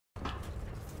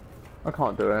I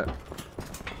can't do it.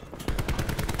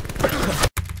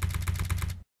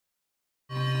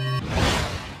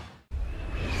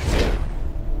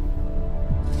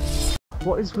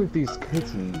 What is with these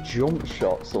kids and jump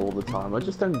shots all the time? I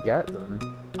just don't get them.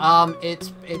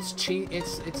 It's cheat.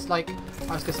 It's like,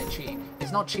 I was gonna say cheating.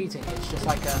 It's not cheating. It's just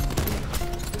like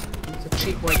it's a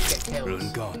cheap way to get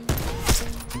kills. Gone.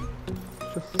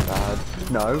 Just sad.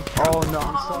 No. Oh no,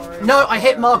 I'm sorry. No, I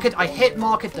hit market. I hit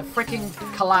market the freaking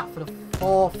collapse for the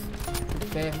 4th,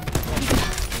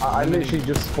 5th. I literally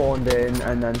just spawned in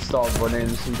and then started running.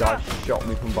 Some guy shot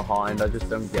me from behind. I just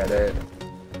don't get it.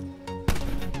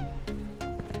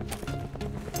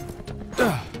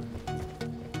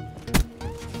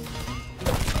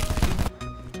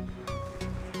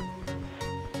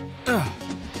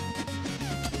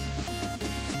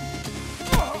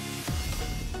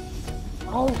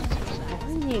 Oh,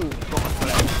 spring!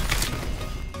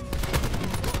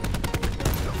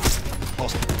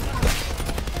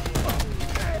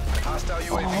 Hostile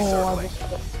UAV circling.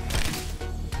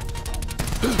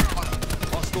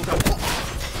 Hostile down.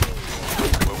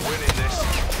 We're winning this.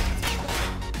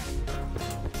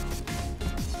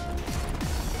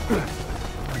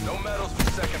 No medals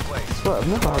for second place. But I've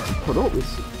never had to put up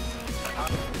this.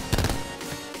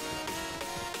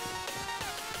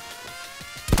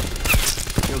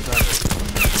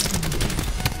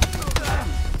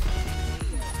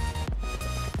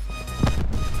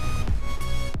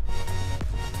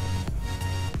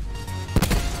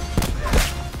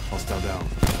 Hostile down.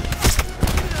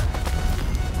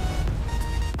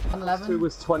 11. 2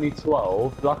 was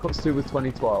 2012. Black Ops 2 was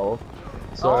 2012.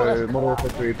 So Oh, Modern Warfare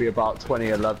 3 would be about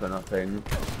 2011, I think.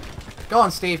 Go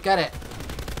on, Steve, get it.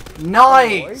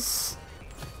 Nice!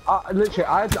 Literally,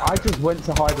 I just went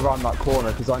to hide around that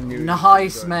corner because I knew.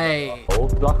 Nice, mate.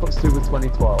 Black Ops 2 was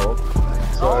 2012.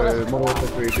 So Modern Warfare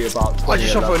 3 would be about 2011. I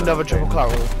just shot for another triple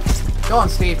collateral. Go on,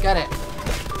 Steve, get it.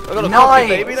 I got a Nice. copy,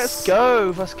 baby. Let's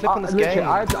go. First clip on this literally, game.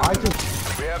 I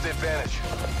just. We have the advantage.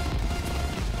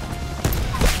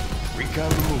 Recon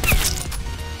removed.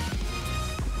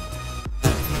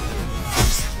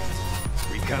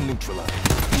 Recon neutralized.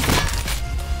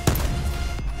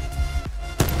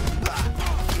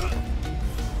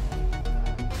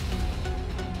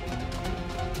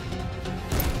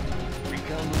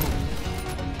 Recon removed.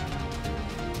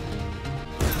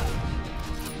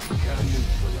 Recon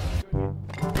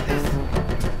neutralized.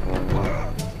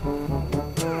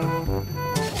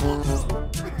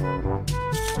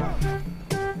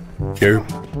 Go.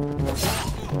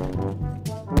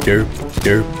 Go.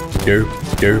 Go. Go.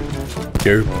 Go.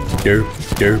 Go. Go.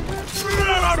 Go.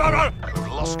 We've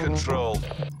lost control.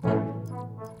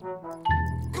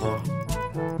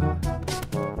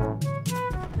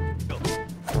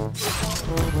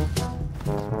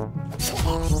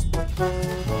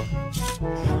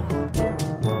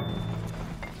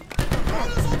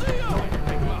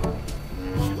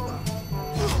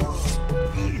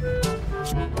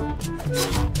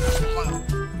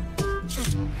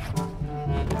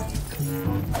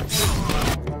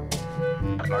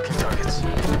 Marking targets.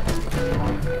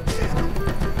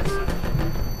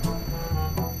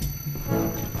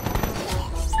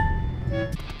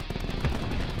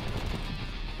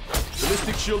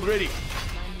 Ballistic shield ready.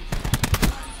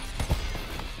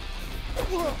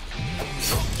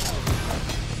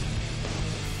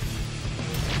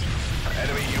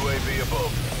 Enemy UAV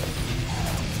above.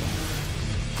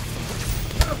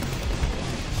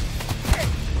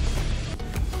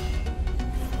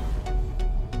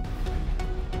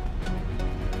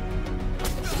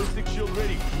 Ballistic shield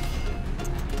ready.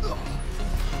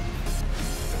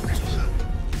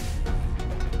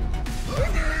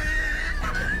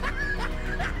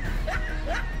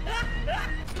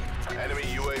 Enemy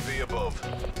UAV above.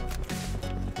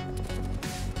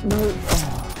 No.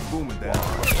 Booming down.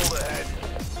 Hold ahead.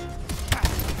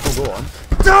 Oh, go on.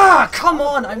 Ah, come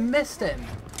on, I missed him.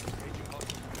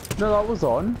 No, that was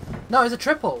on. No, it's a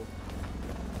triple.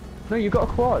 No, you got a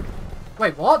quad.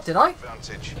 Wait, what? Did I?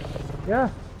 Advantage. Yeah.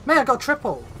 Man, I got a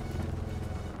triple.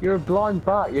 You're a blind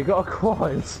bat. You got a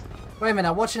quad. Wait a minute,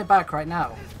 I'm watching it back right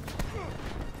now.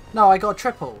 No, I got a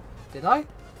triple. Did I?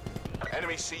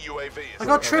 Enemy CUAV is I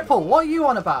got a triple. What are you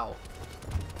on about?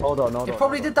 Hold on, hold on. It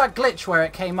probably hold did that glitch where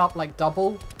it came up like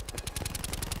double. on.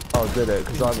 Oh, did it?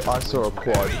 Because I saw a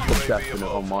quad for definite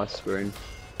on my screen.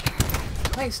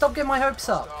 Mate, stop getting my hopes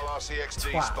up.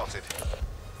 RCXD Twat. spotted.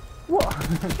 What?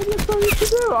 What are you supposed to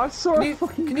do? I saw Can a you,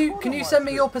 fucking can you, quad can on you my send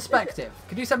me your screen. perspective?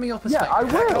 Can you send me your Yeah, perspective? I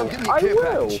will. Give me a I care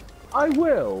will. package. I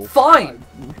will. Fine!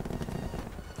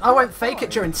 I won't fake it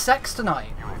during sex tonight.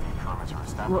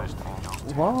 What?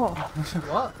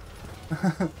 What?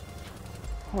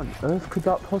 What on earth could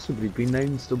that possibly be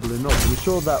names doubling up? I'm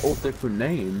sure they're all different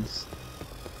names.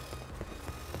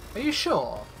 Are you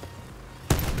sure?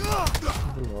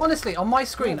 Honestly, on my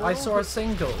screen, I saw a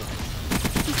single.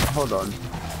 Hold on.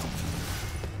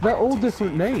 They're all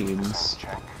different names.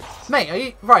 Mate, are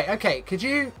you right? Okay, could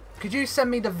you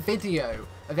send me the video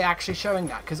of it actually showing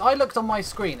that? Because I looked on my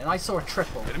screen and I saw a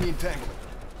triple. Enemy entanglement.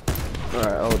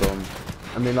 Alright, hold on.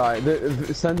 I mean, like,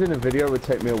 sending a video would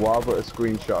take me a while, but a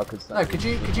screenshot I could send. No, could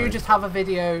you just have a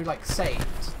video like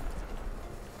saved?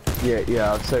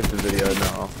 Yeah, I've saved the video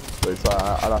now. But it's like,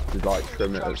 I'll have to like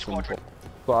trim it at some point.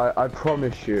 But I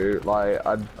promise you, like,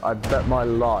 I bet my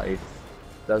life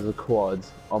there's a quad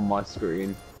on my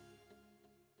screen.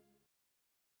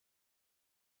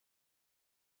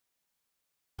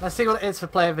 Let's see what it is for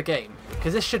play of the game.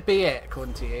 Because this should be it,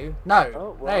 according to you. No,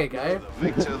 Oh, well, there you go.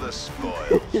 The victor, the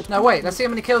spoils. No, wait, let's see how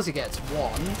many kills he gets.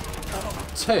 1,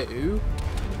 2,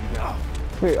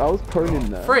 Wait, I was prone in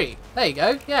there. 3. There you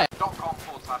go, yeah.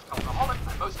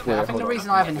 Yeah, I think the reason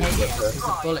I haven't hit yet is because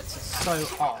the bullets are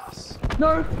so off.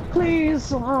 No,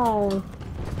 please! Oh.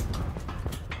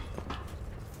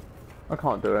 I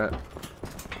can't do it.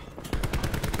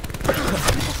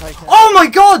 Oh my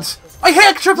god! I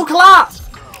hit a triple collat!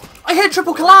 I hit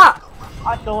triple collat!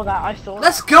 I saw that, I saw that.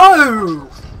 Let's go!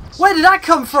 Where did that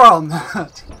come from?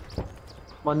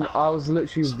 I was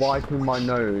literally wiping my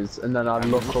nose, and then I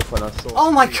looked up and I saw.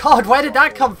 Oh my god, where did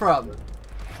that come from?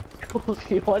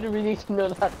 Why do we need to know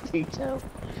that detail?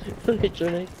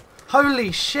 Literally.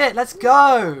 Holy shit, let's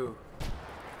go!